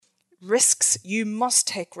risks. You must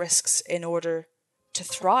take risks in order to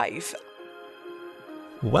thrive.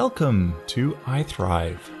 Welcome to I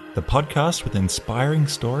Thrive, the podcast with inspiring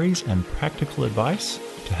stories and practical advice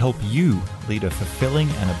to help you lead a fulfilling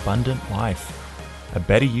and abundant life. A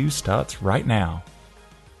better you starts right now.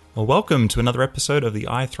 Well, welcome to another episode of the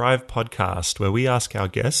I Thrive podcast, where we ask our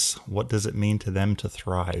guests, what does it mean to them to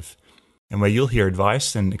thrive? And where you'll hear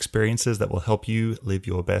advice and experiences that will help you live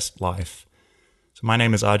your best life. So my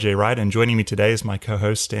name is RJ Wright, and joining me today is my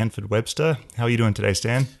co-host Stanford Webster. How are you doing today,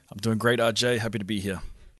 Stan? I'm doing great, RJ. Happy to be here.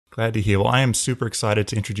 Glad to hear. Well, I am super excited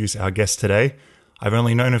to introduce our guest today. I've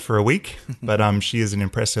only known her for a week, but she is an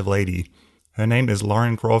impressive lady. Her name is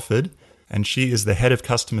Lauren Crawford, and she is the head of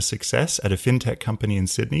customer success at a fintech company in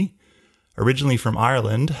Sydney. Originally from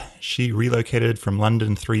Ireland, she relocated from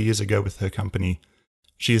London 3 years ago with her company.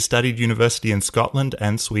 She has studied university in Scotland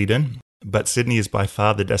and Sweden, but Sydney is by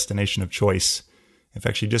far the destination of choice. In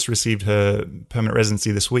fact, she just received her permanent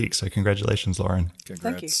residency this week, so congratulations, Lauren. Congrats.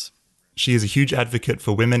 Thank you. She is a huge advocate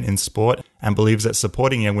for women in sport and believes that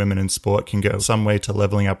supporting young women in sport can go some way to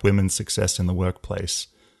leveling up women's success in the workplace.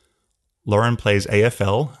 Lauren plays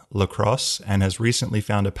AFL, lacrosse, and has recently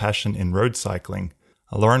found a passion in road cycling.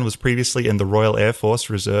 Lauren was previously in the Royal Air Force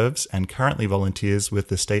Reserves and currently volunteers with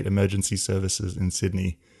the State Emergency Services in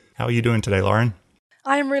Sydney. How are you doing today, Lauren?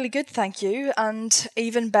 I am really good, thank you, and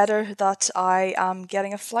even better that I am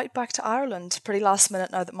getting a flight back to Ireland pretty last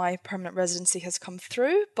minute now that my permanent residency has come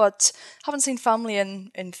through, but haven't seen family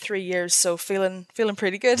in 3 years, so feeling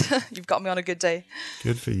pretty good. You've got me on a good day.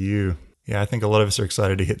 Good for you. Yeah, I think a lot of us are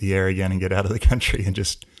excited to hit the air again and get out of the country and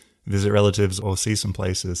just visit relatives or see some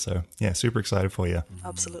places. So yeah, super excited for you.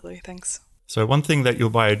 Absolutely, thanks. So one thing that your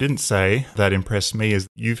bio didn't say that impressed me is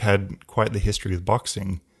you've had quite the history with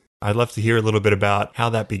boxing. I'd love to hear a little bit about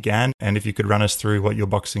how that began and if you could run us through what your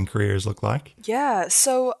boxing career has looked like. Yeah,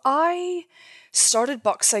 so I started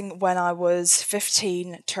boxing when I was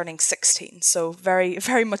 15, turning 16. So very,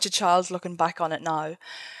 very much a child looking back on it now.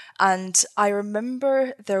 And I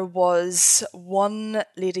remember there was one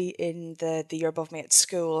lady in the year above me at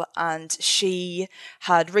school, and she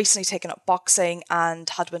had recently taken up boxing and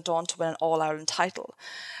had went on to win an All-Ireland title.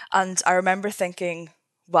 And I remember thinking,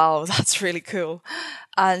 wow, that's really cool.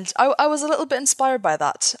 And I was a little bit inspired by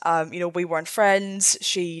that. We weren't friends.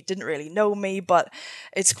 She didn't really know me, but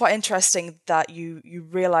it's quite interesting that you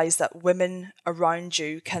realize that women around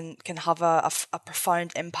you can have a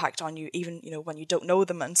profound impact on you, even, when you don't know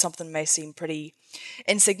them and something may seem pretty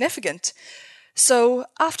insignificant. So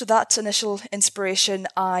after that initial inspiration,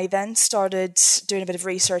 I then started doing a bit of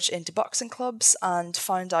research into boxing clubs and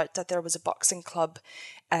found out that there was a boxing club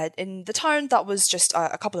in the town that was just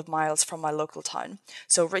a couple of miles from my local town.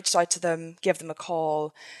 So reached out to them, gave them a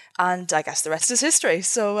call, and I guess the rest is history.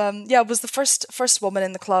 So I was the first woman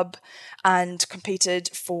in the club and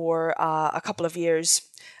competed for a couple of years.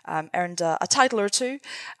 Earned a title or two,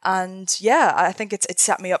 and I think it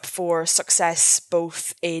set me up for success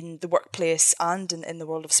both in the workplace and in the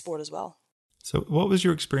world of sport as well. So what was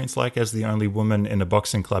your experience like as the only woman in a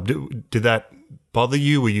boxing club? Did that bother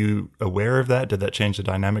you? Were you aware of that? Did that change the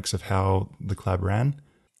dynamics of how the club ran?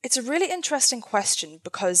 It's a really interesting question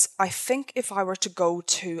because I think if I were to go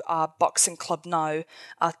to a boxing club now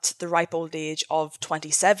at the ripe old age of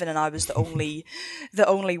 27 and I was the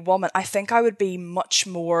only woman, I think I would be much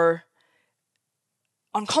more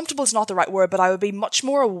uncomfortable is not the right word, but I would be much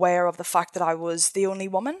more aware of the fact that I was the only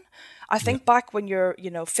woman. I think back when you're,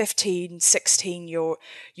 15, 16,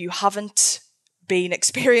 you haven't been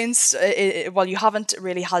experienced, you haven't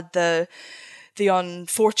really had the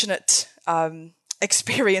unfortunate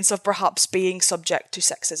experience of perhaps being subject to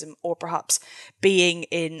sexism or perhaps being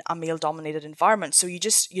in a male-dominated environment. So you're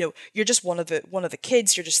just one of the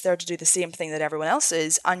kids. You're just there to do the same thing that everyone else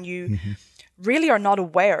is, and you really are not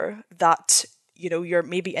aware that you're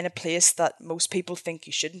maybe in a place that most people think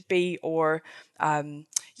you shouldn't be, or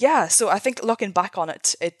So I think looking back on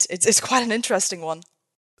it's quite an interesting one.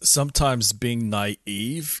 Sometimes being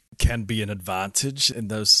naive can be an advantage in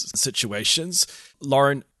those situations.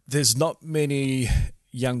 Lauren, there's not many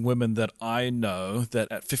young women that I know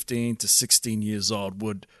that at 15 to 16 years old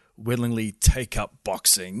would willingly take up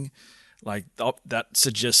boxing. Like that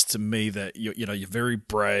suggests to me that you're very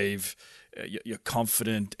brave, you're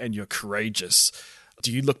confident, and you're courageous.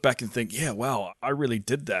 Do you look back and think, yeah, wow, I really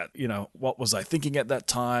did that? What was I thinking at that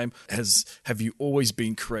time? Have you always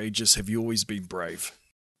been courageous? Have you always been brave?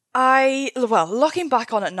 Looking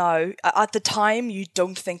back on it now, at the time, you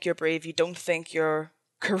don't think you're brave, you don't think you're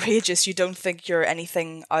courageous. You don't think you're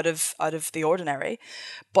anything out of the ordinary.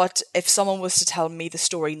 But if someone was to tell me the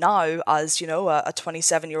story now as, you know, a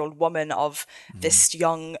 27-year-old woman of this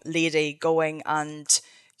young lady going and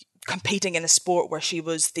competing in a sport where she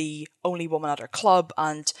was the only woman at her club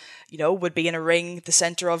and, you know, would be in a ring, the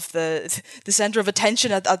center of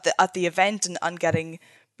attention at the event, and getting,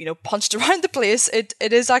 you know, punched around the place, it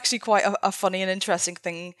is actually quite a funny and interesting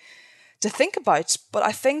thing to think about. But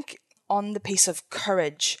I think on the piece of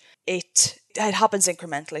courage, it happens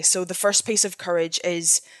incrementally. So the first piece of courage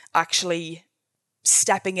is actually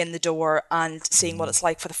stepping in the door and seeing what it's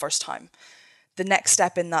like for the first time. The next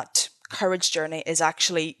step in that courage journey is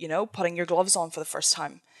actually, you know, putting your gloves on for the first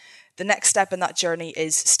time. The next step in that journey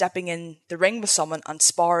is stepping in the ring with someone and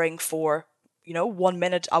sparring for, you know, 1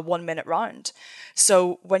 minute, a 1 minute round.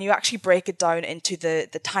 So when you actually break it down into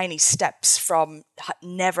the tiny steps from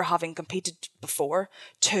never having competed before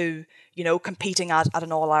to, you know, competing at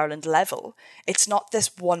an All-Ireland level, it's not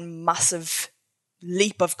this one massive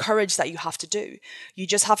leap of courage that you have to do. You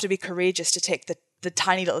just have to be courageous to take the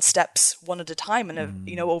tiny little steps one at a time, and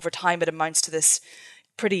you know, over time it amounts to this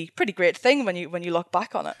pretty great thing when you look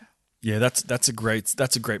back on it. Yeah, that's a great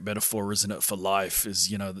metaphor, isn't it, for life?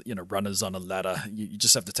 Is you know runners on a ladder. You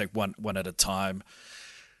just have to take one at a time.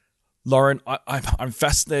 Lauren, I'm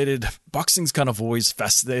fascinated. Boxing's kind of always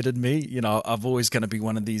fascinated me. You know, I've always going to be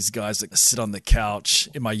one of these guys that sit on the couch.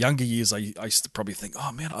 In my younger years, I used to probably think,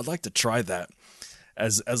 oh man, I'd like to try that.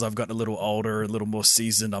 As I've gotten a little older, a little more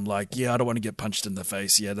seasoned, I'm like, yeah, I don't want to get punched in the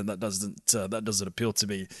face yet, and that doesn't appeal to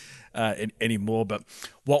me anymore. But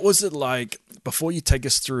what was it like before you take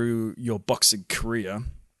us through your boxing career?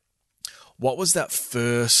 What was that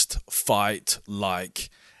first fight like,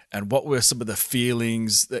 and what were some of the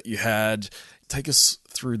feelings that you had? Take us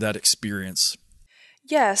through that experience.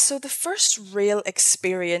 Yeah, so the first real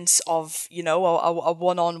experience of, you know, a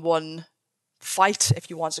one-on-one fight, if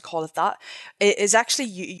you want to call it that, is actually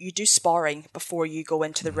you do sparring before you go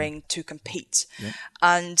into the ring to compete. Yep.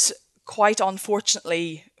 And quite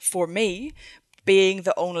unfortunately for me, being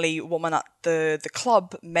the only woman at the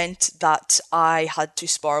club meant that I had to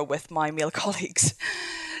spar with my male colleagues.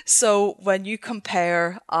 So when you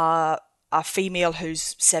compare a female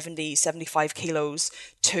who's 70, 75 kilos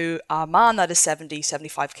to a man that is 70,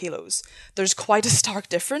 75 kilos, there's quite a stark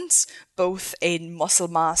difference, both in muscle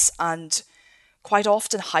mass and quite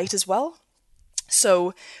often height as well.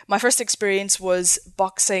 So my first experience was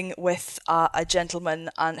boxing with a gentleman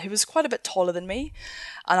and who was quite a bit taller than me,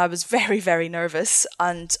 and I was very, very nervous.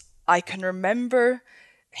 And I can remember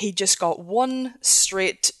he just got one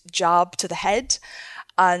straight jab to the head.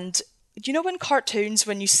 And you know, in cartoons,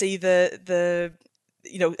 when you see the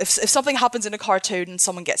you know, if something happens in a cartoon and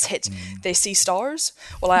someone gets hit, they see stars.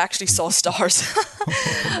 Well, I actually saw stars,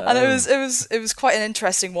 and it was quite an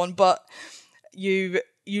interesting one. But you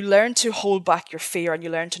learn to hold back your fear, and you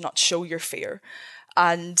learn to not show your fear.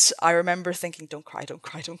 And I remember thinking, don't cry,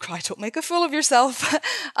 don't make a fool of yourself.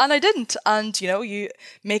 And I didn't. And, you know, you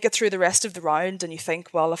make it through the rest of the round and you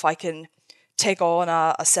think, well, if I can take on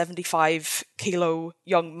a 75 kilo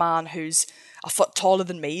young man who's a foot taller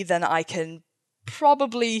than me, then I can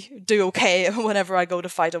probably do okay whenever I go to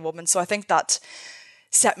fight a woman. So I think that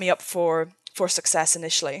set me up for success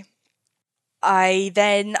initially. I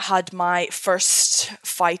then had my first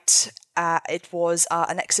fight. It was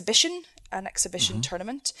an exhibition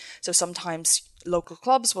tournament. So sometimes local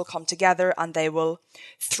clubs will come together and they will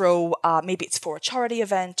throw, maybe it's for a charity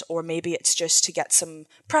event, or maybe it's just to get some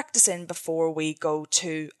practice in before we go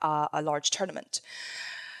to a large tournament.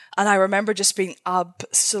 And I remember just being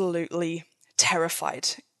absolutely terrified.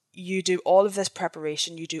 You do all of this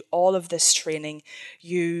preparation, you do all of this training,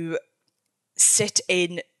 we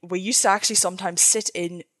used to actually sometimes sit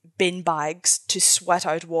in bin bags to sweat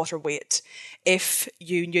out water weight if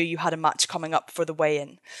you knew you had a match coming up for the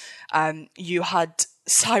weigh-in. I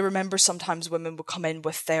remember sometimes women would come in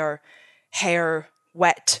with their hair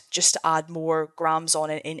wet just to add more grams on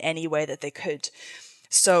it in any way that they could.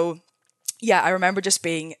 So yeah, I remember just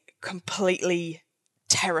being completely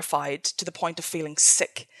terrified to the point of feeling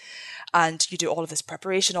sick. And you do all of this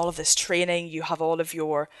preparation, all of this training, you have all of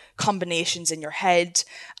your combinations in your head,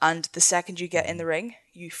 and the second you get in the ring,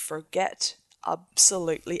 you forget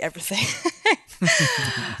absolutely everything.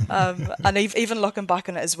 And even looking back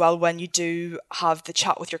on it as well, when you do have the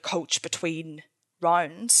chat with your coach between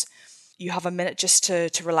rounds, you have a minute just to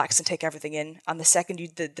relax and take everything in. And the second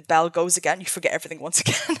the bell goes again, you forget everything once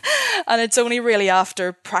again. And it's only really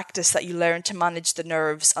after practice that you learn to manage the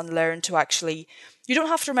nerves and learn to actually, you don't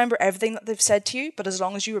have to remember everything that they've said to you, but as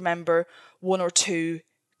long as you remember one or two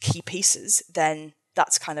key pieces, then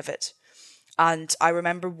that's kind of it. And I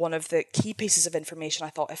remember one of the key pieces of information,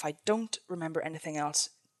 I thought, if I don't remember anything else,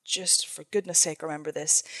 just for goodness sake, remember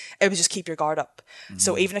this. It was just keep your guard up.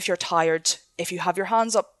 So even if you're tired, if you have your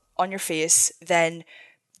hands up on your face, then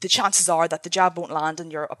the chances are that the jab won't land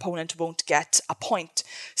and your opponent won't get a point.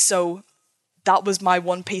 So that was my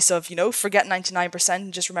one piece of, forget 99%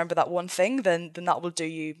 and just remember that one thing, then that will do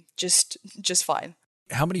you just fine.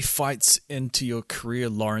 How many fights into your career,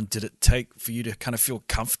 Lauren, did it take for you to kind of feel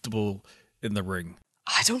comfortable in the ring?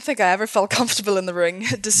 I don't think I ever felt comfortable in the ring,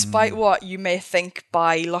 despite what you may think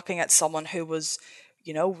by looking at someone who was,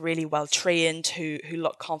 really well trained, who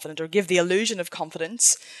looked confident or give the illusion of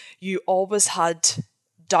confidence. You always had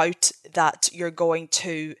doubt that you're going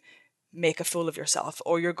to make a fool of yourself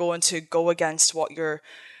or you're going to go against what your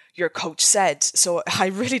coach said. So I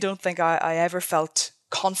really don't think I ever felt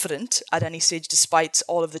confident at any stage, despite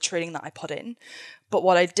all of the training that I put in. But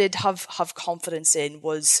what I did have confidence in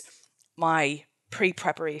was my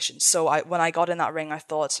pre-preparation. So when I got in that ring, I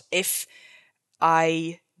thought, if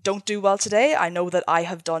I don't do well today, I know that I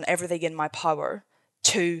have done everything in my power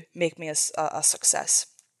to make me a success.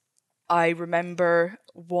 I remember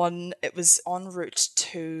it was en route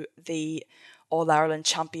to the All-Ireland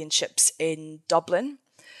Championships in Dublin,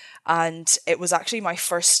 and it was actually my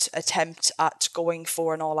first attempt at going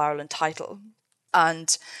for an All-Ireland title.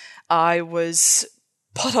 And I was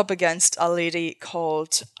put up against a lady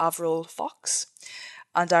called Avril Fox.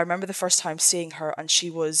 And I remember the first time seeing her, and she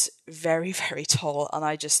was very, very tall. And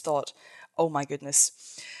I just thought, oh my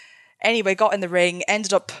goodness. Anyway, got in the ring,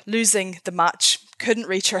 ended up losing the match, couldn't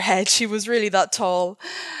reach her head. She was really that tall.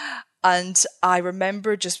 And I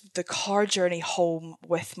remember just the car journey home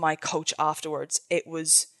with my coach afterwards. It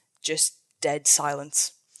was just dead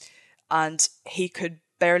silence. And he could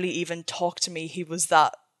barely even talk to me. He was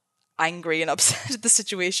that angry and upset at the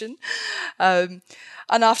situation. And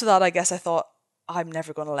after that, I guess I thought, I'm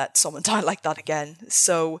never going to let someone down like that again.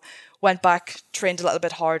 So went back, trained a little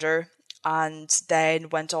bit harder, and then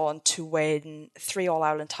went on to win 3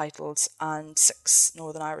 All-Ireland titles and 6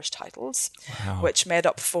 Northern Irish titles, which made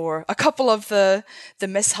up for a couple of the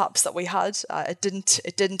mishaps that we had. It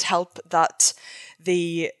didn't help that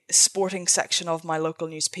the sporting section of my local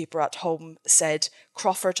newspaper at home said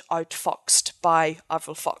Crawford outfoxed by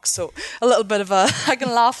Avril Fox. So a little bit of I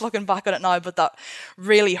can laugh looking back on it now, but that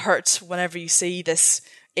really hurt whenever you see this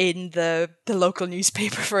in the local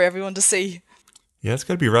newspaper for everyone to see. Yeah, it's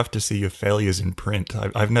got to be rough to see your failures in print.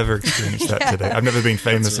 I've never experienced that today. I've never been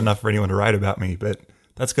famous enough for anyone to write about me, but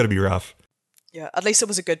that's got to be rough. Yeah, at least it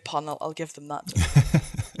was a good pun. I'll give them that.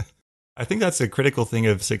 I think that's a critical thing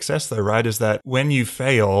of success, though, right? Is that when you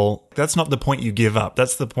fail, that's not the point you give up.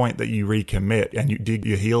 That's the point that you recommit and you dig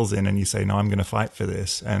your heels in and you say, no, I'm going to fight for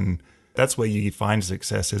this. And that's where you find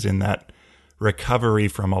success, is in that recovery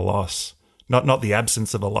from a loss, not the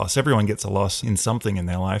absence of a loss. Everyone gets a loss in something in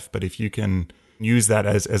their life, but if you can use that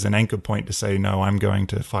as an anchor point to say, no, I'm going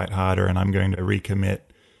to fight harder and I'm going to recommit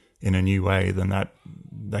in a new way, then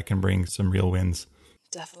that can bring some real wins.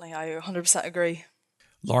 Definitely, I 100% agree.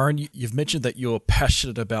 Lauren, you've mentioned that you're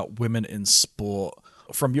passionate about women in sport.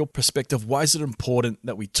 From your perspective, why is it important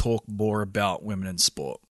that we talk more about women in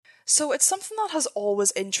sport? So it's something that has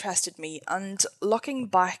always interested me, and looking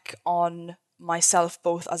back on myself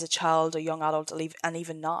both as a child, a young adult, and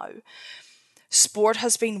even now, sport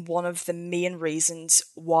has been one of the main reasons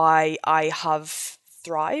why I have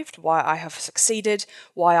thrived, why I have succeeded,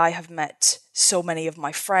 why I have met so many of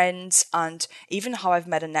my friends, and even how I've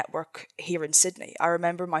met a network here in Sydney. I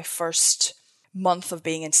remember my first month of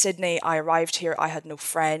being in Sydney. I arrived here, I had no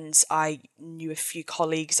friends, I knew a few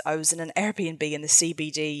colleagues, I was in an Airbnb in the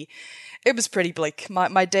CBD. It was pretty bleak.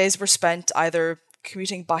 My days were spent either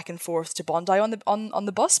commuting back and forth to Bondi on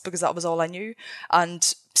the bus, because that was all I knew,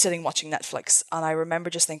 and sitting watching Netflix. And I remember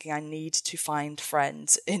just thinking, I need to find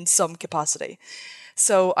friends in some capacity.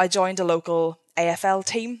 So I joined a local AFL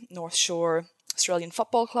team, North Shore Australian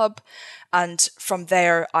Football Club, and from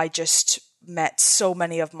there I just met so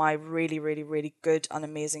many of my really, really, really good and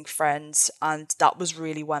amazing friends, and that was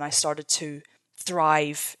really when I started to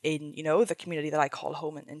thrive in, the community that I call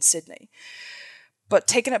home in Sydney. But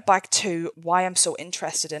taking it back to why I'm so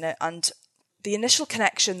interested in it, and the initial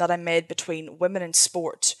connection that I made between women in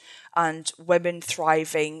sport and women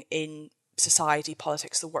thriving in society,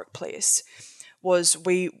 politics, the workplace, was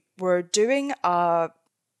we were doing a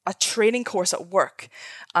training course at work,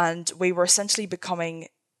 and we were essentially becoming,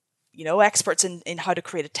 experts in how to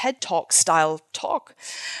create a TED Talk style talk.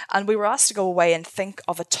 And we were asked to go away and think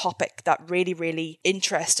of a topic that really, really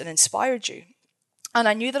interested and inspired you. And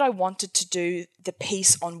I knew that I wanted to do the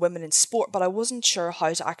piece on women in sport, but I wasn't sure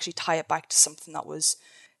how to actually tie it back to something that was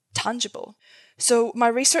tangible. So my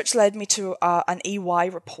research led me to an EY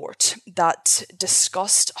report that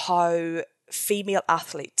discussed how female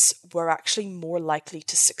athletes were actually more likely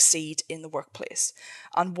to succeed in the workplace.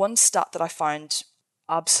 And one stat that I found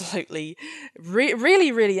absolutely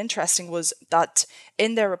really, really interesting was that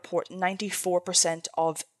in their report, 94%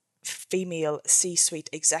 of female C-suite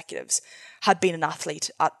executives had been an athlete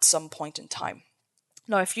at some point in time.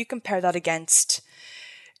 Now, if you compare that against,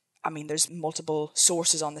 I mean, there's multiple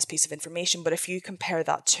sources on this piece of information, but if you compare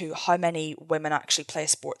that to how many women actually play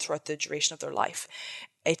sport throughout the duration of their life,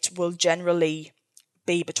 it will generally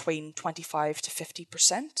be between 25 to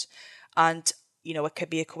 50%. And, you know, it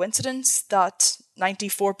could be a coincidence that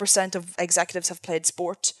 94% of executives have played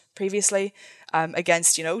sport previously,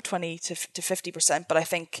 against, you know, 20 to 50%. But I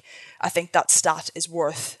think that stat is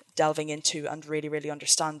worth delving into and really, really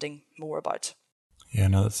understanding more about. Yeah,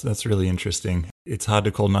 no, that's really interesting. It's hard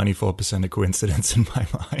to call 94% a coincidence in my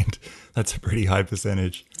mind. That's a pretty high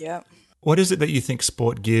percentage. Yeah. What is it that you think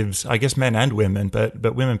sport gives, I guess men and women,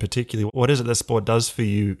 but women particularly, what is it that sport does for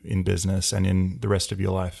you in business and in the rest of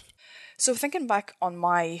your life? So thinking back on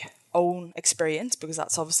my own experience, because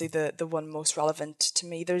that's obviously the one most relevant to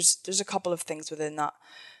me, there's a couple of things within that.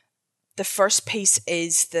 The first piece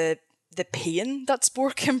is the pain that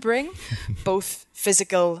sport can bring, both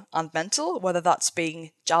physical and mental, whether that's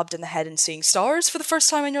being jabbed in the head and seeing stars for the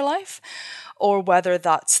first time in your life, or whether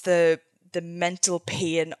that's the mental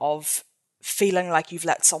pain of feeling like you've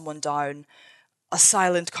let someone down, a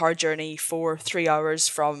silent car journey for 3 hours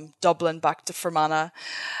from Dublin back to Fermanagh.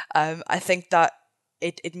 I think that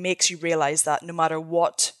it makes you realise that no matter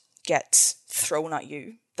what gets thrown at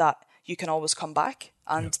you, that you can always come back,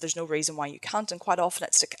 and there's no reason why you can't. And quite often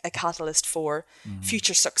it's a catalyst for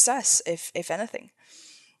future success, if anything.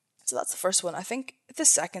 So that's the first one. I think the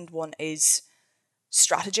second one is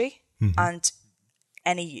strategy. And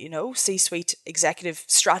any, you know, C-suite executive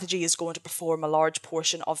strategy is going to perform a large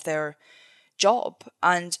portion of their job.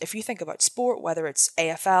 And if you think about sport, whether it's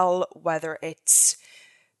AFL, whether it's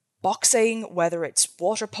boxing, whether it's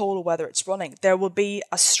water polo, whether it's running, there will be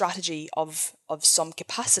a strategy of some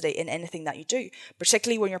capacity in anything that you do,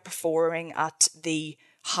 particularly when you're performing at the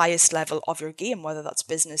highest level of your game, whether that's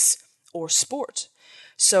business or sport.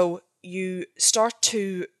 So you start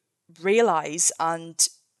to realize and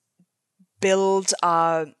build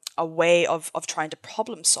a way of trying to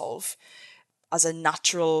problem solve as a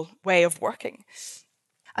natural way of working.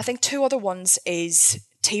 I think two other ones is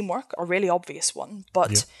teamwork, a really obvious one,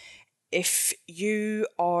 but if you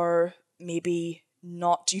are maybe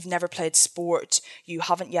not, you've never played sport, you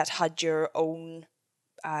haven't yet had your own,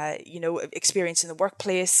 experience in the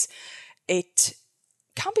workplace, it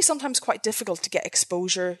can be sometimes quite difficult to get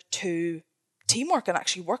exposure to teamwork and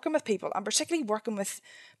actually working with people, and particularly working with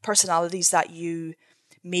personalities that you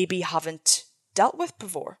maybe haven't dealt with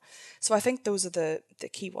before. So I think those are the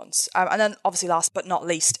key ones. And then obviously last but not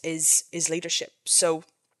least is leadership. So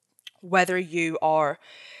whether you are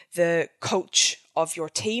the coach of your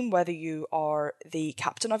team, whether you are the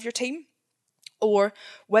captain of your team, or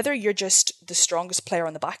whether you're just the strongest player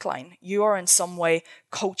on the back line, you are in some way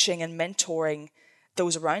coaching and mentoring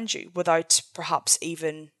those around you without perhaps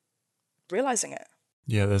even realizing it.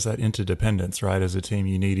 Yeah, there's that interdependence, right? As a team,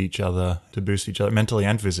 you need each other to boost each other mentally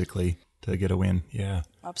and physically to get a win. Yeah.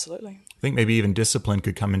 Absolutely. I think maybe even discipline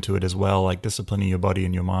could come into it as well, like disciplining your body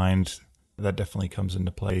and your mind. That definitely comes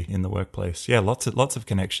into play in the workplace. Yeah, lots of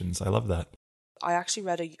connections. I love that. I actually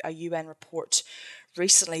read a UN report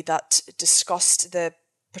recently that discussed the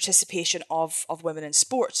participation of women in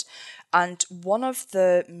sport. And one of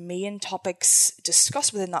the main topics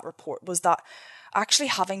discussed within that report was that actually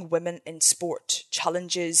having women in sport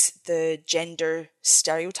challenges the gender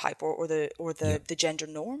stereotype or the gender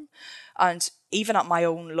norm. And even at my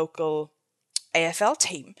own local AFL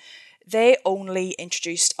team, they only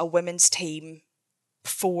introduced a women's team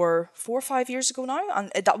 4 or 5 years ago now,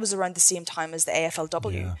 and that was around the same time as the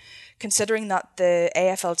AFLW. Yeah. Considering that the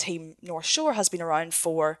AFL team North Shore has been around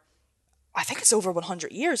for, I think it's over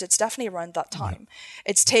 100 years. It's definitely around that time. Yeah.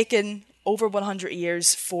 It's taken over 100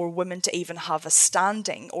 years for women to even have a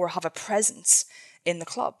standing or have a presence in the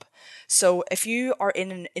club. So if you are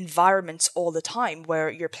in an environment all the time where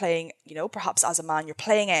you're playing, perhaps as a man, you're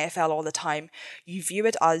playing AFL all the time, you view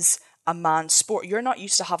it as a man's sport. You're not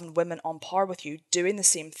used to having women on par with you doing the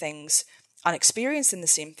same things and experiencing the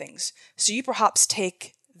same things. So you perhaps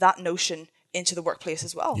take that notion into the workplace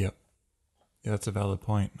as well. Yep. Yeah, that's a valid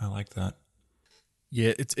point. I like that.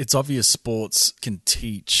 Yeah, it's obvious sports can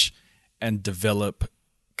teach and develop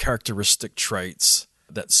characteristic traits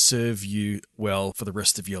that serve you well for the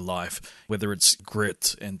rest of your life, whether it's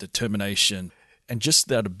grit and determination And just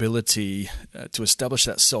that ability to establish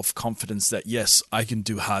that self-confidence that, yes, I can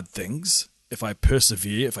do hard things. If I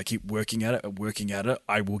persevere, if I keep working at it,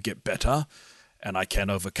 I will get better and I can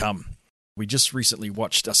overcome. We just recently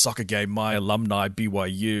watched a soccer game. My alumni,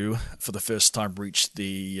 BYU, for the first time reached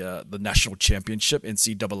the national championship,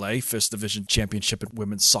 NCAA, First Division Championship in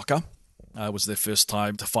women's soccer. It was their first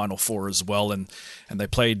time to Final Four as well. And they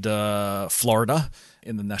played Florida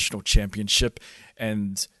in the national championship.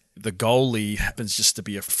 And the goalie happens just to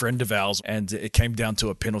be a friend of ours. And it came down to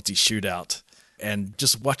a penalty shootout. And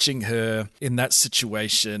just watching her in that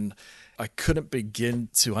situation, I couldn't begin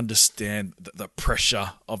to understand the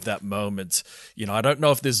pressure of that moment. You know, I don't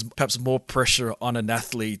know if there's perhaps more pressure on an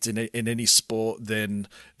athlete in any sport than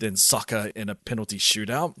soccer in a penalty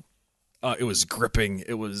shootout. It was gripping.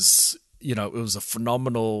 It was a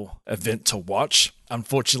phenomenal event to watch.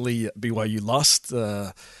 Unfortunately, BYU lost.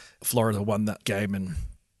 Florida won that game, and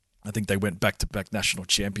I think they went back-to-back national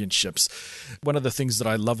championships. One of the things that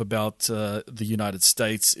I love about the United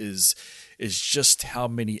States is just how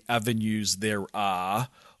many avenues there are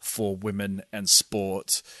for women and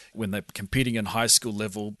sport when they're competing in high school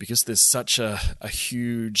level, because there's such a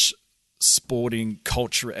huge sporting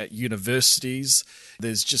culture at universities.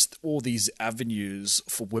 There's just all these avenues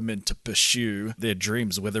for women to pursue their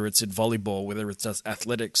dreams, whether it's in volleyball, whether it's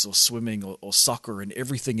athletics or swimming or soccer and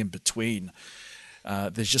everything in between.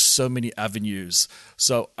 There's just so many avenues.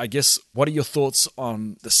 So I guess, what are your thoughts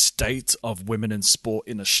on the state of women in sport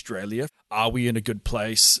in Australia? Are we in a good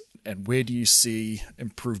place? And where do you see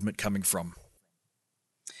improvement coming from?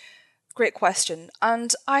 Great question.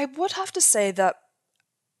 And I would have to say that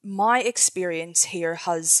my experience here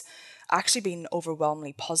has actually been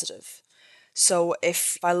overwhelmingly positive. So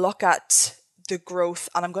if I look at the growth,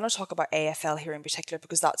 and I'm going to talk about AFL here in particular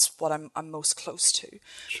because that's what I'm most close to.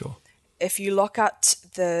 Sure. If you look at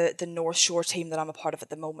the North Shore team that I'm a part of at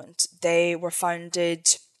the moment, they were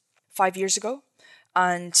founded 5 years ago,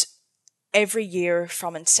 and every year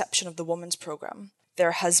from inception of the women's program,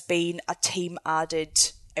 there has been a team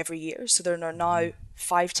added every year. So there are now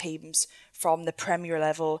 5 teams from the Premier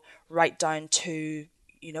level right down to,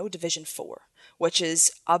 Division 4, which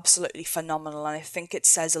is absolutely phenomenal. And I think it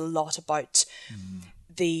says a lot about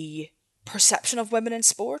the perception of women in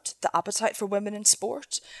sport, the appetite for women in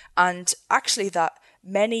sport, and actually that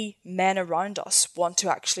many men around us want to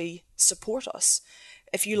actually support us.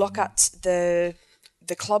 If you look at the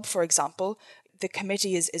club, for example, the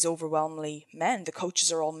committee is overwhelmingly men. The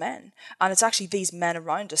coaches are all men. And it's actually these men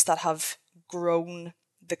around us that have grown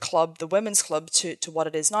the club, the women's club, to what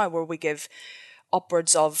it is now, where we give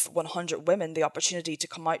upwards of 100 women the opportunity to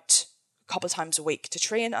come out a couple of times a week to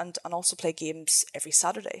train and also play games every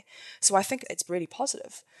Saturday. So I think it's really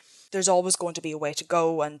positive. There's always going to be a way to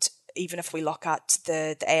go, and even if we look at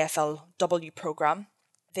the AFLW program,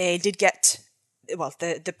 they did get,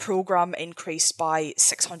 the program increased by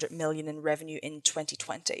 600 million in revenue in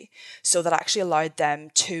 2020. So that actually allowed them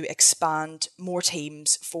to expand more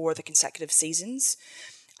teams for the consecutive seasons.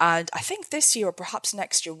 And I think this year, or perhaps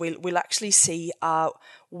next year, we'll actually see a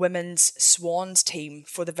women's Swans team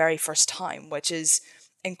for the very first time, which is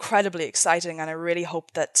incredibly exciting. And I really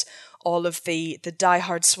hope that all of the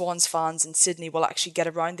diehard Swans fans in Sydney will actually get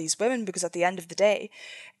around these women, because at the end of the day,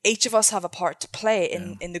 each of us have a part to play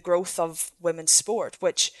in the growth of women's sport,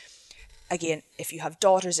 which, again, if you have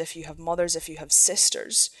daughters, if you have mothers, if you have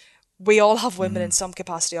sisters, we all have women in some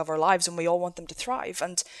capacity of our lives, and we all want them to thrive.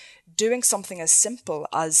 And doing something as simple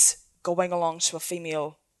as going along to a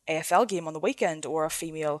female AFL game on the weekend or a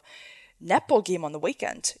female netball game on the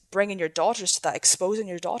weekend, bringing your daughters to that, exposing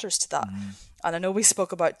your daughters to that. And I know we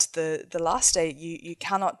spoke about the last day, you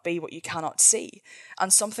cannot be what you cannot see.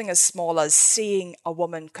 And something as small as seeing a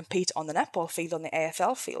woman compete on the netball field, on the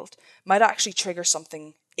AFL field, might actually trigger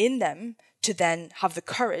something in them to then have the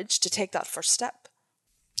courage to take that first step.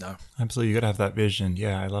 No. Absolutely. You got to have that vision.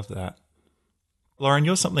 Yeah, I love that. Lauren,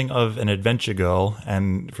 you're something of an adventure girl.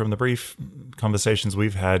 And from the brief conversations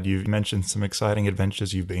we've had, you've mentioned some exciting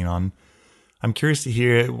adventures you've been on. I'm curious to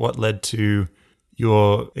hear what led to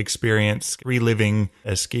your experience reliving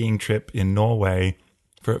a skiing trip in Norway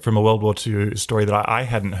from a World War II story that I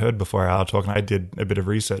hadn't heard before our talk. And I did a bit of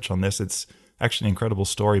research on this. It's actually an incredible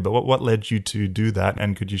story. But what led you to do that?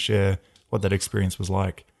 And could you share what that experience was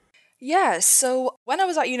like? Yeah, so when I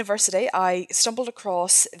was at university, I stumbled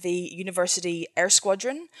across the University Air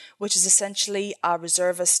Squadron, which is essentially a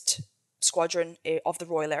reservist squadron of the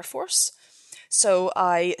Royal Air Force. So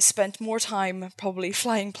I spent more time probably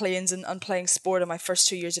flying planes and playing sport in my first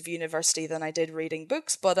 2 years of university than I did reading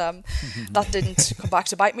books, but that didn't come back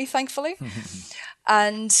to bite me, thankfully.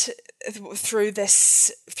 And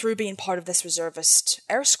through being part of this reservist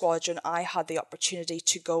air squadron, I had the opportunity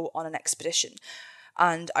to go on an expedition.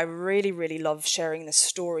 And I really, really love sharing this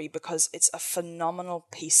story because it's a phenomenal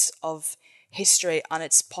piece of history, and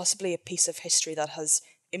it's possibly a piece of history that has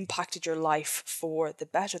impacted your life for the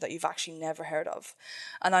better that you've actually never heard of.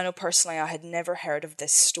 And I know personally I had never heard of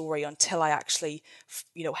this story until I actually,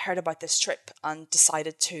 heard about this trip and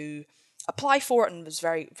decided to apply for it, and was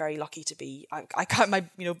very, very lucky to be. I count my,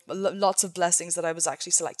 lots of blessings that I was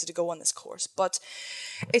actually selected to go on this course. But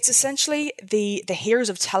it's essentially the heroes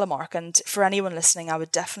of Telemark, and for anyone listening, I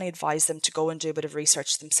would definitely advise them to go and do a bit of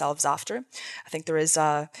research themselves after. I think there is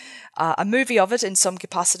a movie of it in some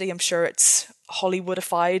capacity. I'm sure it's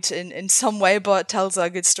Hollywoodified in some way, but tells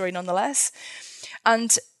a good story nonetheless.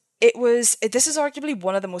 And this is arguably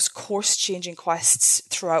one of the most course-changing quests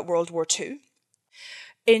throughout World War II.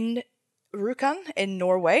 In Rjukan in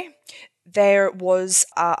Norway, there was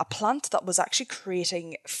a plant that was actually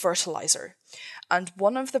creating fertilizer. And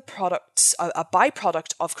one of the products, a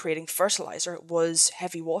byproduct of creating fertilizer, was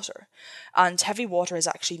heavy water. And heavy water is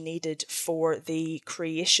actually needed for the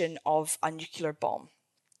creation of a nuclear bomb.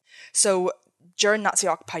 So during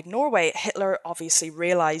Nazi-occupied Norway, Hitler obviously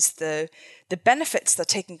realized the benefits that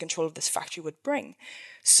taking control of this factory would bring.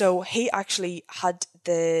 So he actually had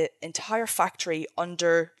the entire factory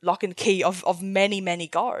under lock and key of many, many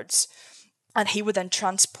guards. And he would then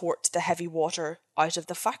transport the heavy water out of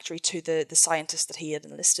the factory to the scientists that he had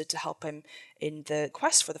enlisted to help him in the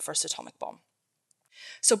quest for the first atomic bomb.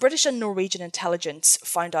 So British and Norwegian intelligence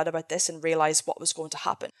found out about this and realised what was going to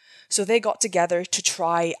happen. So they got together to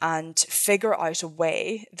try and figure out a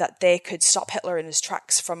way that they could stop Hitler in his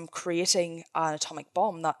tracks from creating an atomic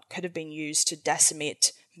bomb that could have been used to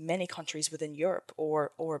decimate many countries within Europe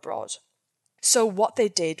or abroad. So what they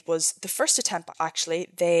did was, the first attempt actually,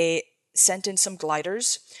 they sent in some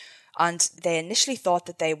gliders, and they initially thought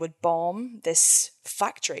that they would bomb this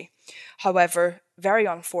factory. However, very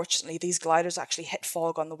unfortunately, these gliders actually hit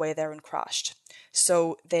fog on the way there and crashed.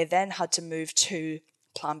 So they then had to move to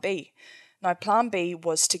Plan B. Now, Plan B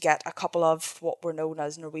was to get a couple of what were known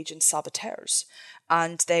as Norwegian saboteurs,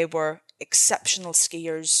 and they were exceptional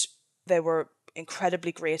skiers. They were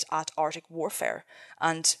incredibly great at Arctic warfare,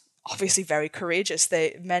 and obviously very courageous.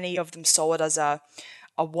 Many of them saw it as a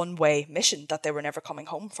one-way mission that they were never coming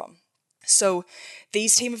home from. So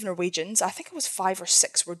these team of Norwegians, I think it was 5 or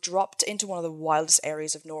 6, were dropped into one of the wildest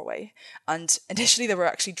areas of Norway. And initially they were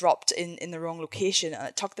actually dropped in the wrong location, and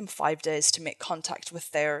it took them 5 days to make contact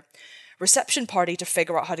with their reception party to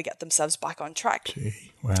figure out how to get themselves back on track.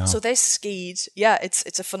 Gee, wow. So they skied. Yeah,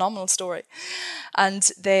 it's a phenomenal story. And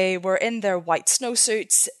they were in their white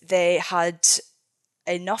snowsuits. They had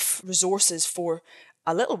enough resources for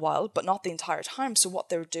a little while, but not the entire time. So what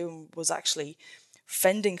they were doing was actually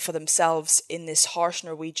fending for themselves in this harsh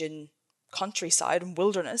Norwegian countryside and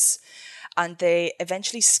wilderness. And they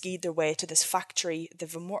eventually skied their way to this factory, the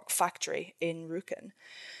Vemork factory in Rjukan.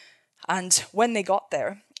 And when they got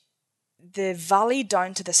there, the valley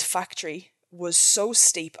down to this factory was so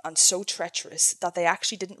steep and so treacherous that they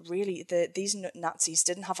actually didn't really, these Nazis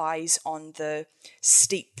didn't have eyes on the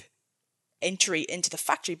steep entry into the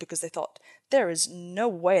factory, because they thought there is no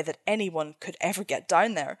way that anyone could ever get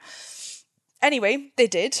down there. Anyway, they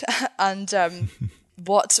did, and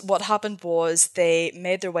what happened was they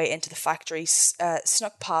made their way into the factory,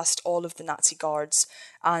 snuck past all of the Nazi guards,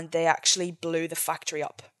 and they actually blew the factory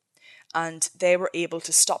up. And they were able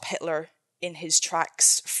to stop Hitler in his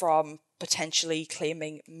tracks from potentially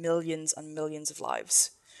claiming millions and millions of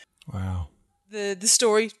lives. Wow. The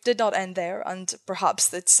story did not end there, and perhaps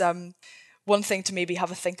that's one thing to maybe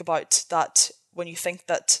have a think about, that when you think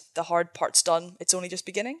that the hard part's done, it's only just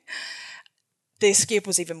beginning. The escape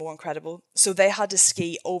was even more incredible. So they had to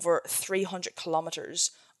ski over 300 kilometers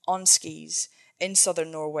on skis in southern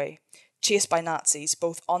Norway, chased by Nazis,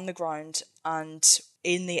 both on the ground and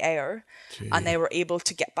in the air. Gee. And they were able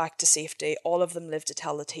to get back to safety. All of them lived to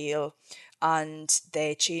tell the tale, and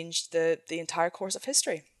they changed the entire course of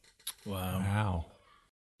history. Wow.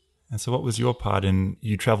 And so what was your part in,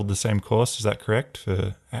 you travelled the same course, is that correct?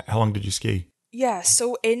 For how long did you ski? Yeah,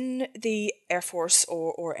 so in the Air Force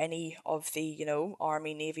or any of the,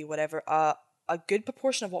 Army, Navy, whatever, a good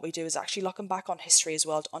proportion of what we do is actually looking back on history as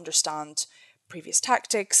well to understand previous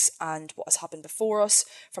tactics and what has happened before us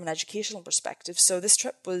from an educational perspective. So this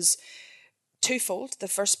trip was twofold. The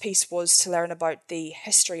first piece was to learn about the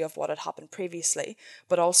history of what had happened previously,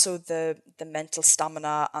 but also the mental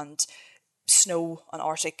stamina and snow and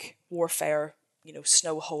Arctic warfare,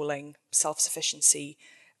 snow holing, self-sufficiency,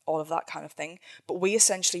 all of that kind of thing. But we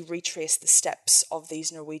essentially retraced the steps of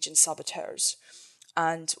these Norwegian saboteurs.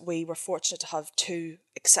 And we were fortunate to have two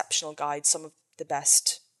exceptional guides, some of the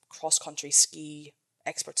best cross-country ski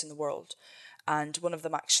experts in the world. And one of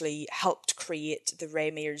them actually helped create the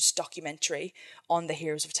Ray Mears documentary on the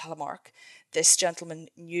heroes of Telemark. This gentleman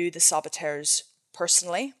knew the saboteurs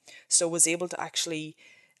personally, so was able to actually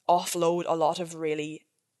offload a lot of really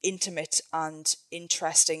intimate and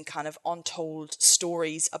interesting kind of untold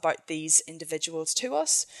stories about these individuals to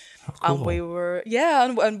us. Cool. And we were,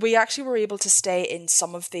 and we actually were able to stay in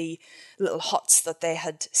some of the little huts that they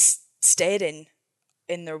had stayed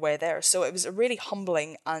in their way there. So it was a really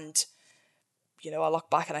humbling, and I look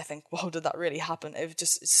back and I think, wow, did that really happen? It was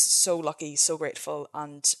just so lucky, so grateful,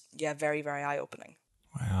 and very, very eye-opening.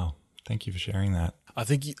 Wow. Thank you for sharing that. I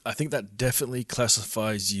think that definitely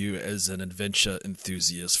classifies you as an adventure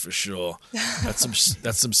enthusiast for sure.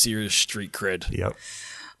 That's some serious street cred. Yep.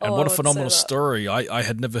 And what a phenomenal story. I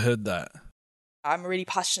had never heard that. I'm really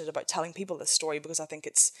passionate about telling people this story because I think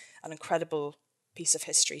it's an incredible piece of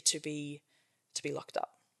history to be looked at.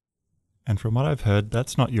 And from what I've heard,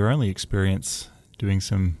 that's not your only experience doing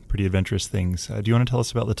some pretty adventurous things. Do you want to tell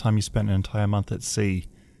us about the time you spent an entire month at sea?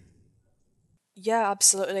 Yeah,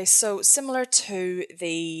 absolutely. So similar to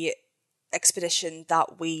the expedition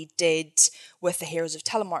that we did with the Heroes of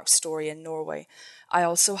Telemark story in Norway, I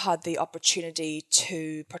also had the opportunity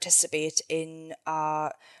to participate in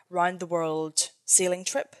a round-the-world sailing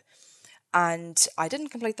trip. And I didn't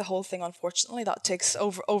complete the whole thing, unfortunately. That takes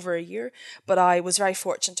over a year. But I was very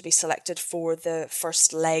fortunate to be selected for the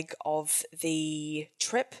first leg of the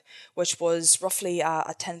trip, which was roughly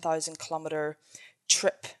a 10,000 kilometre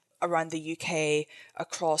trip around the UK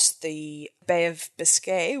across the Bay of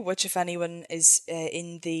Biscay, which if anyone is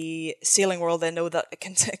in the sailing world, they know that it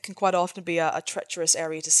can quite often be a treacherous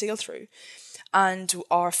area to sail through. And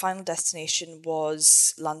our final destination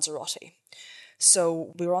was Lanzarote.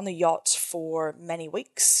 So we were on the yacht for many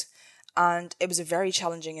weeks, and it was a very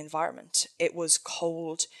challenging environment. It was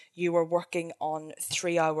cold. You were working on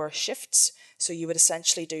 3-hour shifts, so you would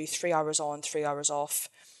essentially do 3 hours on, 3 hours off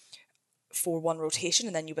for one rotation,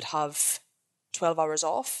 and then you would have 12 hours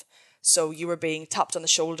off. So you were being tapped on the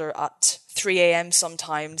shoulder at 3 a.m.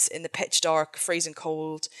 sometimes in the pitch dark, freezing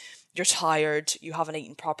cold. You're tired, you haven't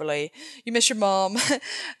eaten properly, you miss your mom.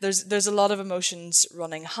 There's a lot of emotions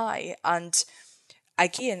running high. And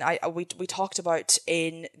again, we talked about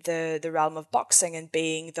in the realm of boxing and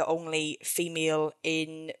being the only female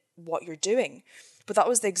in what you're doing. But that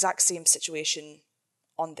was the exact same situation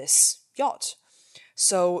on this yacht.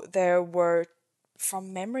 So there were,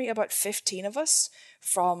 from memory, about 15 of us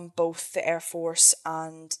from both the Air Force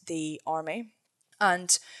and the Army.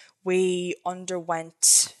 And we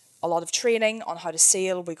underwent a lot of training on how to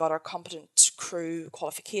sail. We got our competent crew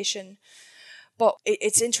qualification. But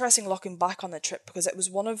it's interesting looking back on the trip because it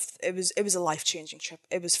was a life-changing trip.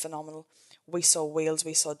 It was phenomenal. We saw whales,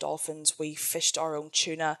 we saw dolphins, we fished our own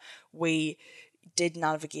tuna, we did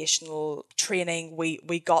navigational training,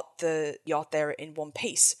 we got the yacht there in one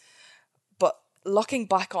piece. But looking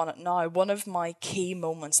back on it now, one of my key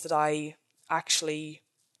moments that I actually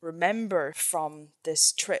remember from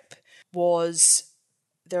this trip was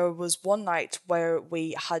there was one night where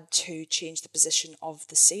we had to change the position of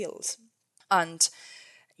the sails. And,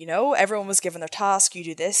 everyone was given their task. You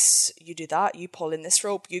do this, you do that, you pull in this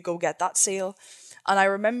rope, you go get that sail. And I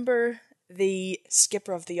remember the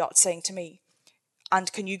skipper of the yacht saying to me,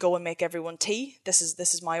 "And can you go and make everyone tea? This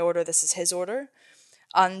is my order, this is his order."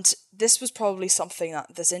 And this was probably something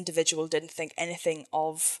that this individual didn't think anything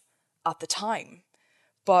of at the time.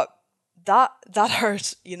 But that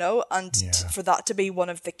hurt, and for that to be one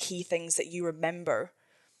of the key things that you remember.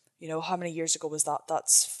 How many years ago was that?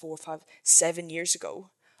 That's 4, 5, 7 years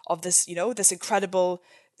ago of this, this incredible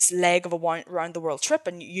leg of a round the world trip.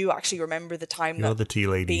 And you actually remember the time You're the tea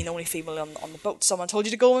lady. Being the only female on the boat, someone told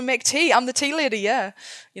you to go and make tea. I'm the tea lady, yeah.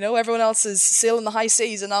 Everyone else is sailing the high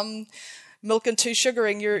seas and I'm milking to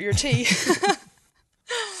sugaring your tea.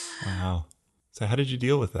 Wow. So how did you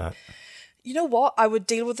deal with that? You know what? I would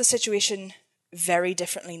deal with the situation very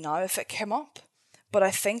differently now if it came up. But I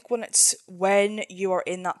think when you are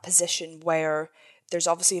in that position where there's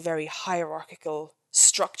obviously a very hierarchical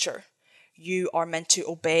structure, you are meant to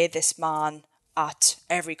obey this man at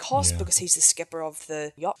every cost because he's the skipper of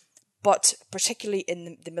the yacht. But particularly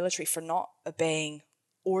in the military, for not obeying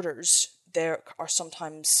orders, there are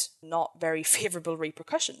sometimes not very favourable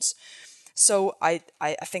repercussions. So I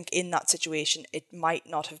think in that situation, it might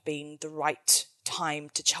not have been the right time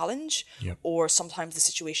to challenge, or sometimes the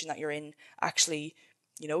situation that you're in actually,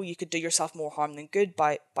 you could do yourself more harm than good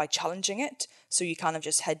by challenging it. So you kind of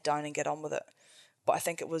just head down and get on with it. but I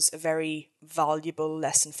think it was a very valuable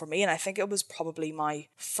lesson for me. And I think it was probably my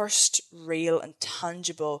first real and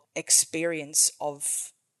tangible experience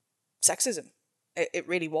of sexism. It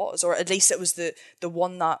really was, or at least it was the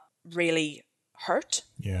one that really hurt.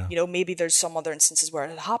 Yeah. You know, maybe there's some other instances where it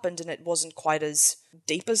had happened and it wasn't quite as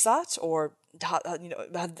deep as that, or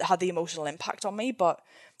had the emotional impact on me. But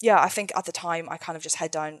yeah, I think at the time I kind of just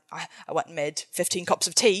head down. I went and made 15 cups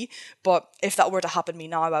of tea. But if that were to happen to me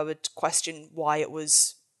now, I would question why it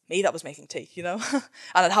was me that was making tea, you know? And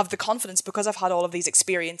I'd have the confidence, because I've had all of these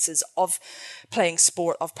experiences of playing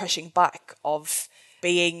sport, of pushing back, of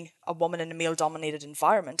being a woman in a male-dominated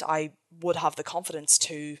environment. I would have the confidence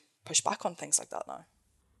to push back on things like that now.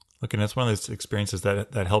 Look, and it's one of those experiences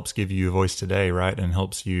that helps give you a voice today, right? And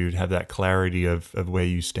helps you have that clarity of where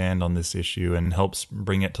you stand on this issue, and helps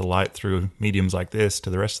bring it to light through mediums like this to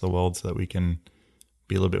the rest of the world, so that we can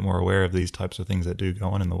be a little bit more aware of these types of things that do go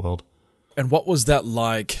on in the world. And what was that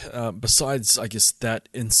like, besides, I guess, that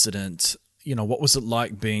incident? You know, what was it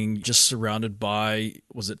like being just surrounded by,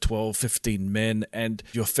 was it 12, 15 men, and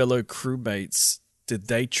your fellow crewmates? Did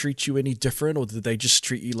they treat you any different, or did they just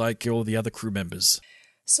treat you like all the other crew members?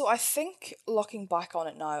 So I think, looking back on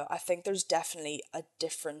it now, I think there's definitely a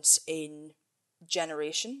difference in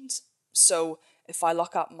generations. So if I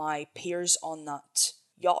look at my peers on that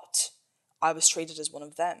yacht, I was treated as one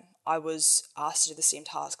of them. I was asked to do the same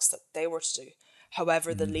tasks that they were to do.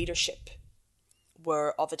 However, the leadership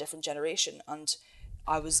were of a different generation, and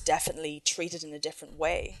I was definitely treated in a different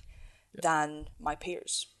way than my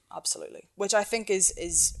peers. Absolutely. Which I think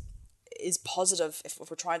is positive. If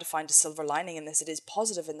we're trying to find a silver lining in this, it is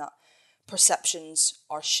positive in that perceptions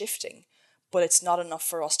are shifting, but it's not enough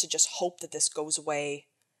for us to just hope that this goes away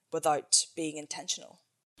without being intentional.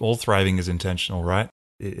 All thriving is intentional, right?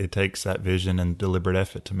 It takes that vision and deliberate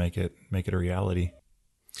effort to make it a reality.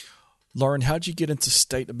 Lauren, how did you get into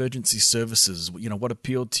state emergency services? You know, what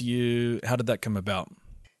appealed to you? How did that come about?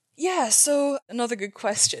 Yeah, so another good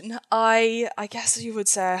question. I guess you would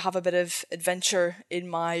say I have a bit of adventure in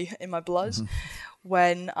my blood.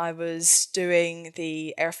 When I was doing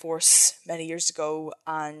the Air Force many years ago,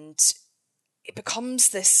 and it becomes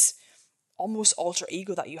this almost alter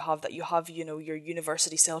ego that you have, you know, your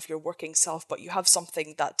university self, your working self, but you have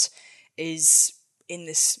something that is in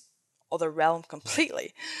this other realm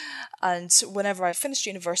completely. And whenever I finished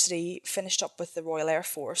university, finished up with the Royal Air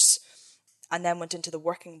Force, and then went into the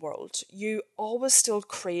working world, you always still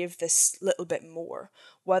crave this little bit more,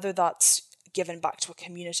 whether that's giving back to a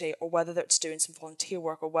community, or whether that's doing some volunteer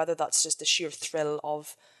work, or whether that's just the sheer thrill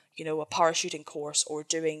of, you know, a parachuting course or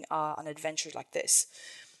doing an adventure like this.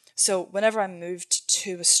 So whenever I moved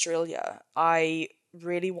to Australia, I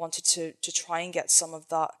really wanted to try and get some of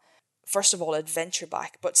that, first of all, adventure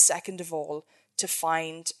back, but second of all, to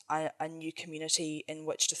find a new community in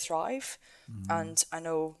which to thrive. And I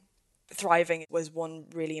know thriving was one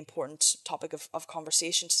really important topic of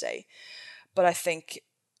conversation today. But I think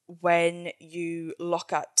when you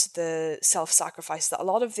look at the self-sacrifice that a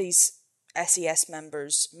lot of these SES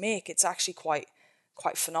members make, it's actually quite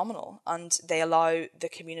phenomenal. And they allow the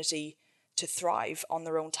community to thrive on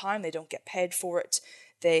their own time. They don't get paid for it.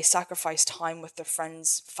 They sacrifice time with their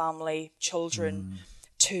friends, family, children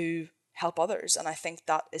to help others. And I think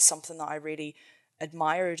that is something that I really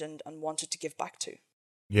admired and wanted to give back to.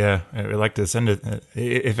 Yeah, I'd like to send it.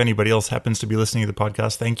 If anybody else happens to be listening to the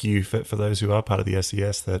podcast, thank you for those who are part of the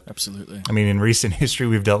SES. That, absolutely. I mean, in recent history,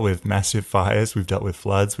 we've dealt with massive fires, we've dealt with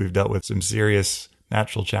floods, we've dealt with some serious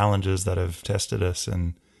natural challenges that have tested us,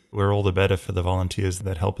 and we're all the better for the volunteers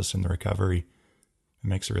that help us in the recovery. It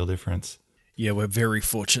makes a real difference. Yeah, we're very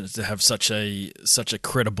fortunate to have such a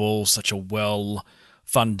credible, such a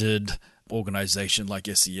well-funded organization like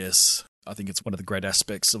SES. I think it's one of the great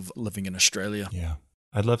aspects of living in Australia. Yeah.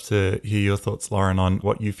 I'd love to hear your thoughts, Lauren, on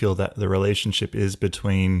what you feel that the relationship is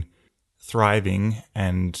between thriving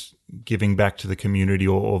and giving back to the community,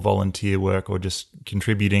 or volunteer work, or just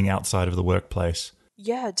contributing outside of the workplace.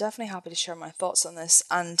 Yeah, definitely happy to share my thoughts on this.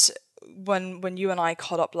 And when you and I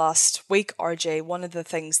caught up last week, RJ, one of the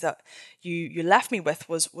things that you left me with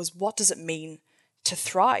was what does it mean to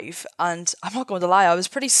thrive? And I'm not going to lie, I was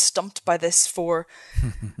pretty stumped by this for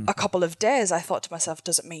a couple of days. I thought to myself,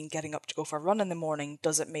 does it mean getting up to go for a run in the morning?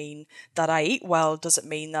 Does it mean that I eat well? Does it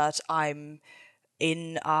mean that I'm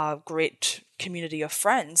in a great community of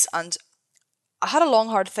friends? And I had a long,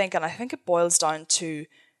 hard think, and I think it boils down to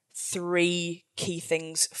three key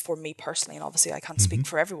things for me personally. And obviously I can't speak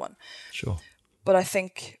for everyone. Sure. But I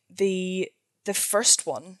think the first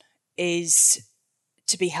one is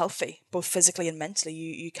to be healthy, both physically and mentally.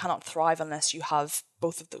 You cannot thrive unless you have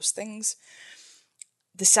both of those things.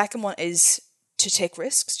 The second one is to take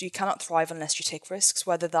risks. You cannot thrive unless you take risks,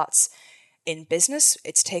 whether that's in business,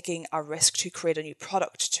 it's taking a risk to create a new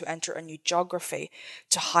product, to enter a new geography,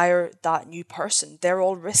 to hire that new person. They're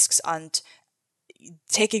all risks, and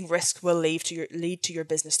taking risk will lead to your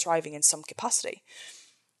business thriving in some capacity.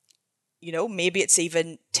 You know, maybe it's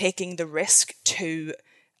even taking the risk to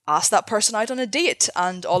ask that person out on a date,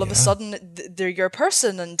 and all of a sudden they're your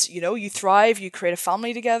person, and you know, you thrive, you create a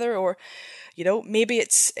family together. Or you know, maybe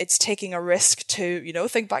it's taking a risk to, you know,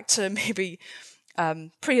 think back to maybe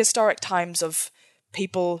prehistoric times of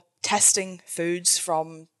people testing foods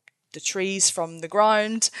from the trees, from the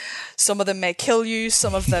ground. Some of them may kill you,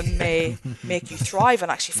 some of them may make you thrive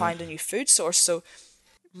and actually find a new food source. So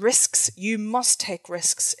risks, you must take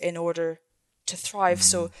risks in order to thrive.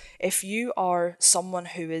 So if you are someone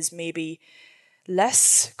who is maybe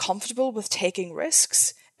less comfortable with taking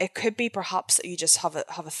risks, it could be perhaps that you just have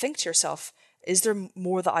a think to yourself, is there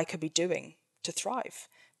more that I could be doing to thrive?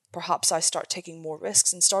 Perhaps I start taking more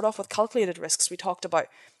risks and start off with calculated risks. We talked about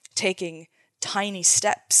taking tiny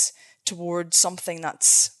steps towards something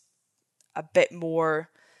that's a bit more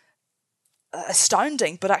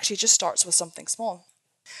astounding, but actually just starts with something small.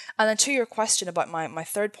 And then to your question about my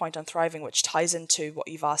third point on thriving, which ties into what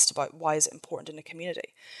you've asked about why is it important in a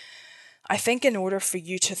community. I think in order for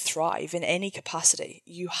you to thrive in any capacity,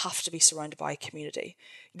 you have to be surrounded by a community.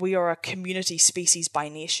 We are a community species by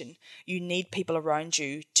nation. You need people around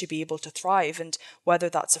you to be able to thrive. And whether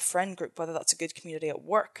that's a friend group, whether that's a good community at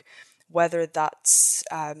work, whether that's,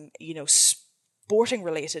 sporting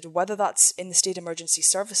related, whether that's in the state emergency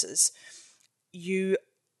services, you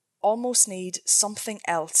almost need something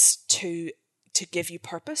else to give you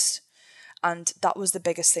purpose. And that was the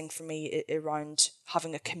biggest thing for me around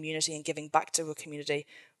having a community and giving back to a community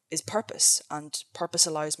is purpose. And purpose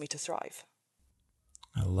allows me to thrive.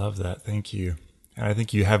 I love that. Thank you. And I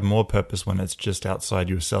think you have more purpose when it's just outside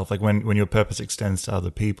yourself. Like when your purpose extends to other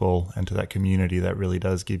people and to that community, that really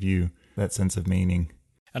does give you that sense of meaning.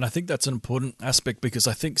 And I think that's an important aspect because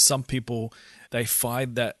I think some people, they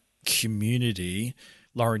find that community.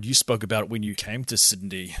 Lauren, you spoke about it when you came to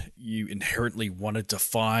Sydney. You inherently wanted to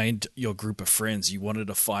find your group of friends. You wanted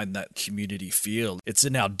to find that community feel. It's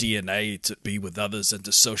in our DNA to be with others and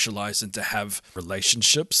to socialize and to have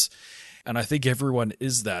relationships. And I think everyone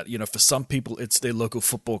is that. You know, for some people, it's their local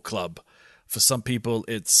football club. For some people,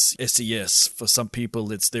 it's SES. For some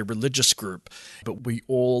people, it's their religious group. But we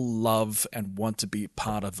all love and want to be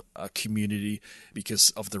part of a community because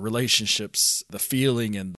of the relationships, the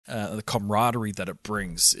feeling, and the camaraderie that it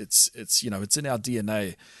brings. It's in our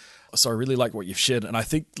DNA. So I really like what you've shared. And I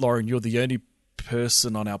think, Lauren, you're the only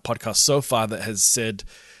person on our podcast so far that has said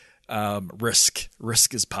risk.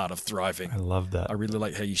 Risk is part of thriving. I love that. I really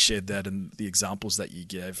like how you shared that and the examples that you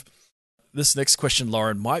gave. This next question,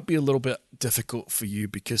 Lauren, might be a little bit difficult for you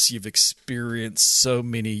because you've experienced so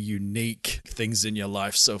many unique things in your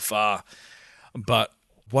life so far. But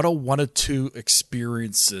what are one or two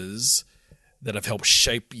experiences that have helped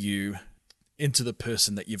shape you into the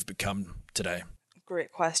person that you've become today?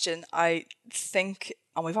 Great question. I think,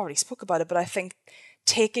 and we've already spoke about it, but I think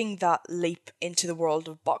taking that leap into the world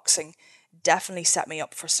of boxing definitely set me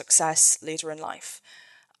up for success later in life.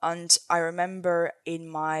 And I remember in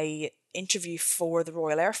my interview for the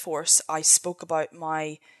Royal Air Force, I spoke about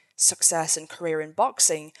my success and career in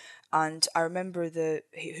boxing, and I remember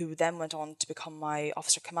who then went on to become my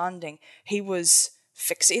officer commanding, he was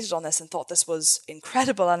fixated on this and thought this was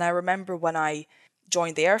incredible. And I remember when I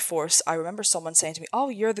joined the Air Force, I remember someone saying to me, "Oh,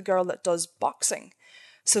 you're the girl that does boxing."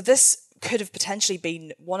 So this could have potentially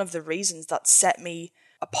been one of the reasons that set me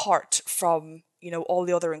apart from, all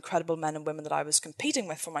the other incredible men and women that I was competing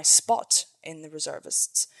with for my spot in the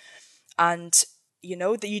reservists. And,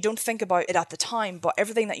 that you don't think about it at the time, but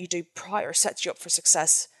everything that you do prior sets you up for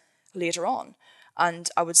success later on. And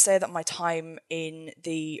I would say that my time in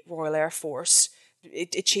the Royal Air Force,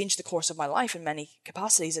 it changed the course of my life in many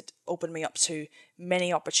capacities. It opened me up to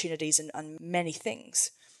many opportunities and many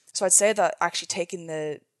things. So I'd say that actually taking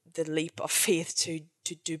the leap of faith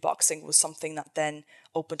to do boxing was something that then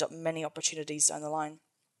opened up many opportunities down the line.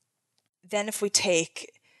 Then if we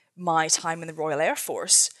take my time in the Royal Air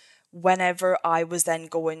Force, whenever I was then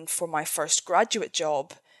going for my first graduate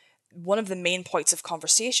job, one of the main points of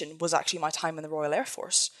conversation was actually my time in the Royal Air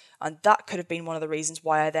Force. And that could have been one of the reasons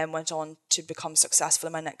why I then went on to become successful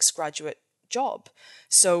in my next graduate job.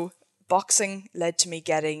 So boxing led to me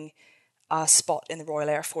getting a spot in the Royal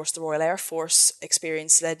Air Force. The Royal Air Force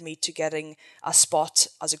experience led me to getting a spot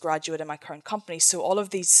as a graduate in my current company. So all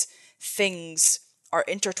of these things are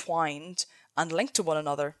intertwined and linked to one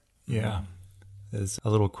another. Yeah. There's a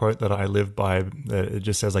little quote that I live by that it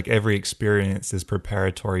just says, like, every experience is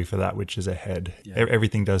preparatory for that which is ahead. Yeah.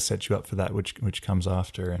 Everything does set you up for that which comes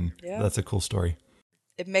after, and that's a cool story.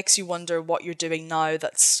 It makes you wonder what you're doing now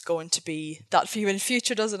that's going to be that for you in the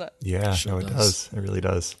future, doesn't it? Yeah, Sure no, it does. does. It really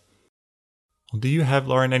does. Well, do you have,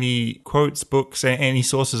 Lauren, any quotes, books, any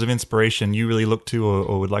sources of inspiration you really look to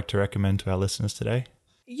or would like to recommend to our listeners today?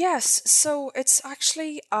 Yes, so it's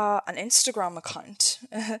actually an Instagram account,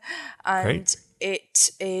 and Great.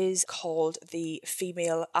 it is called the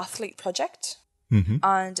Female Athlete Project. Mm-hmm.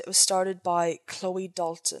 And it was started by Chloe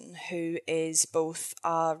Dalton, who is both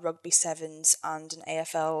a rugby sevens and an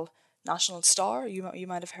AFL national star. You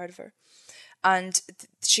might have heard of her. And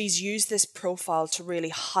she's used this profile to really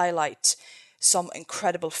highlight some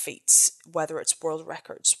incredible feats, whether it's world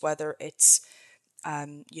records, whether it's,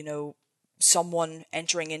 someone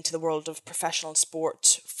entering into the world of professional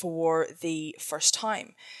sport for the first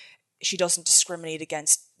time. She doesn't discriminate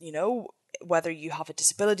against, whether you have a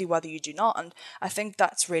disability, whether you do not. And I think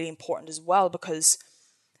that's really important as well, because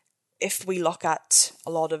if we look at a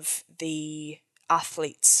lot of the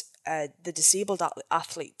athletes, the disabled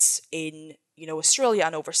athletes in, Australia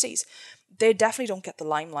and overseas, they definitely don't get the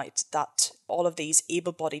limelight that all of these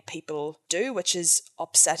able-bodied people do, which is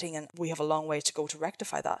upsetting, and we have a long way to go to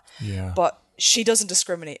rectify that. Yeah. But she doesn't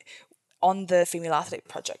discriminate. On the Female Athlete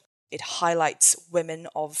Project, it highlights women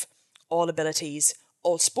of all abilities,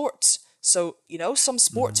 all sports. So, some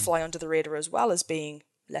sports fly under the radar as well as being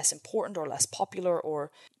less important or less popular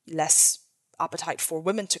or less appetite for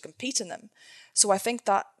women to compete in them. So I think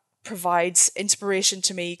that provides inspiration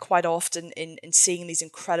to me quite often in seeing these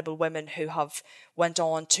incredible women who have went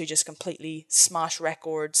on to just completely smash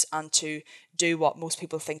records and to do what most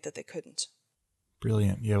people think that they couldn't.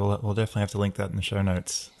 Brilliant. Yeah, we'll definitely have to link that in the show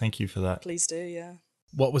notes. Thank you for that. Please do, yeah.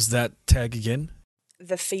 What was that tag again?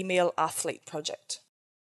 The Female Athlete Project.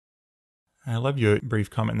 I love your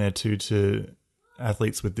brief comment there too to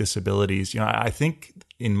athletes with disabilities. I think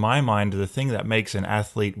in my mind, the thing that makes an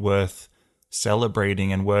athlete worth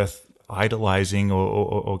celebrating and worth idolizing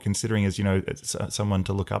or considering as, someone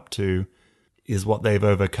to look up to is what they've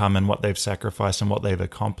overcome and what they've sacrificed and what they've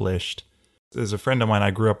accomplished. There's a friend of mine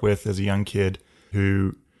I grew up with as a young kid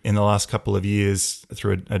who in the last couple of years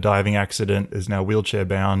through a diving accident is now wheelchair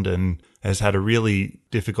bound and has had a really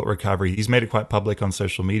difficult recovery. He's made it quite public on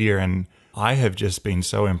social media, and I have just been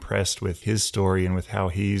so impressed with his story and with how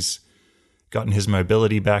he's gotten his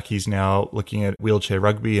mobility back. He's now looking at wheelchair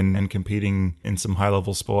rugby and competing in some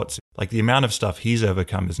high-level sports. Like, the amount of stuff he's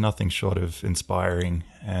overcome is nothing short of inspiring,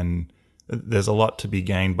 and there's a lot to be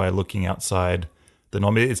gained by looking outside the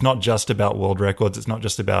norm. It's not just about world records. It's not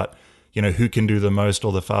just about, who can do the most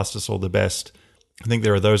or the fastest or the best. I think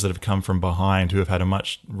there are those that have come from behind who have had a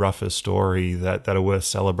much rougher story that are worth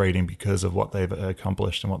celebrating because of what they've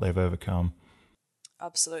accomplished and what they've overcome.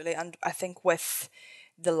 Absolutely. And I think with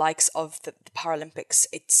the likes of the Paralympics,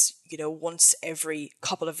 it's, once every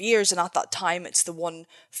couple of years. And at that time, it's the one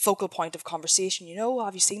focal point of conversation.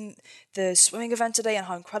 Have you seen the swimming event today and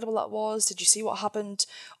how incredible that was? Did you see what happened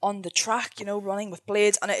on the track, running with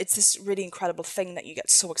blades? And it's this really incredible thing that you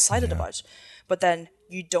get so excited about. But then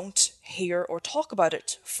you don't hear or talk about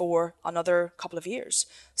it for another couple of years.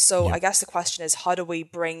 So I guess the question is, how do we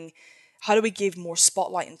give more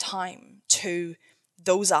spotlight and time to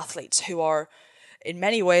those athletes who are in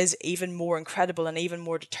many ways even more incredible and even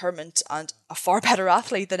more determined and a far better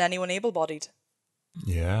athlete than anyone able-bodied?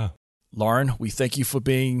 Yeah. Lauren, we thank you for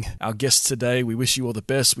being our guest today. We wish you all the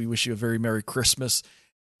best. We wish you a very Merry Christmas.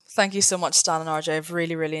 Thank you so much, Stan and RJ. I've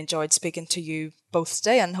really, really enjoyed speaking to you both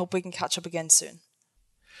today and hope we can catch up again soon.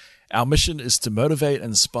 Our mission is to motivate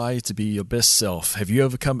and inspire you to be your best self. Have you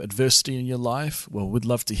overcome adversity in your life? Well, we'd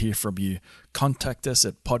love to hear from you. Contact us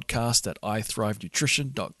at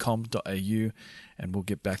podcast@ithrivenutrition.com.au and we'll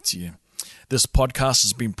get back to you. This podcast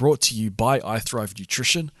has been brought to you by iThrive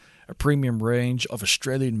Nutrition, a premium range of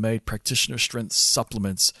Australian-made practitioner strength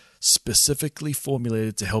supplements specifically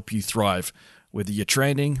formulated to help you thrive. Whether you're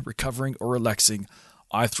training, recovering, or relaxing,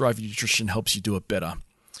 iThrive Nutrition helps you do it better.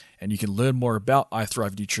 And you can learn more about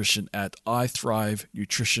iThrive Nutrition at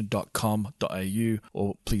ithrivenutrition.com.au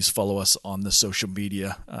or please follow us on the social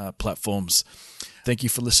media platforms. Thank you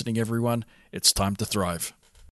for listening, everyone. It's time to thrive.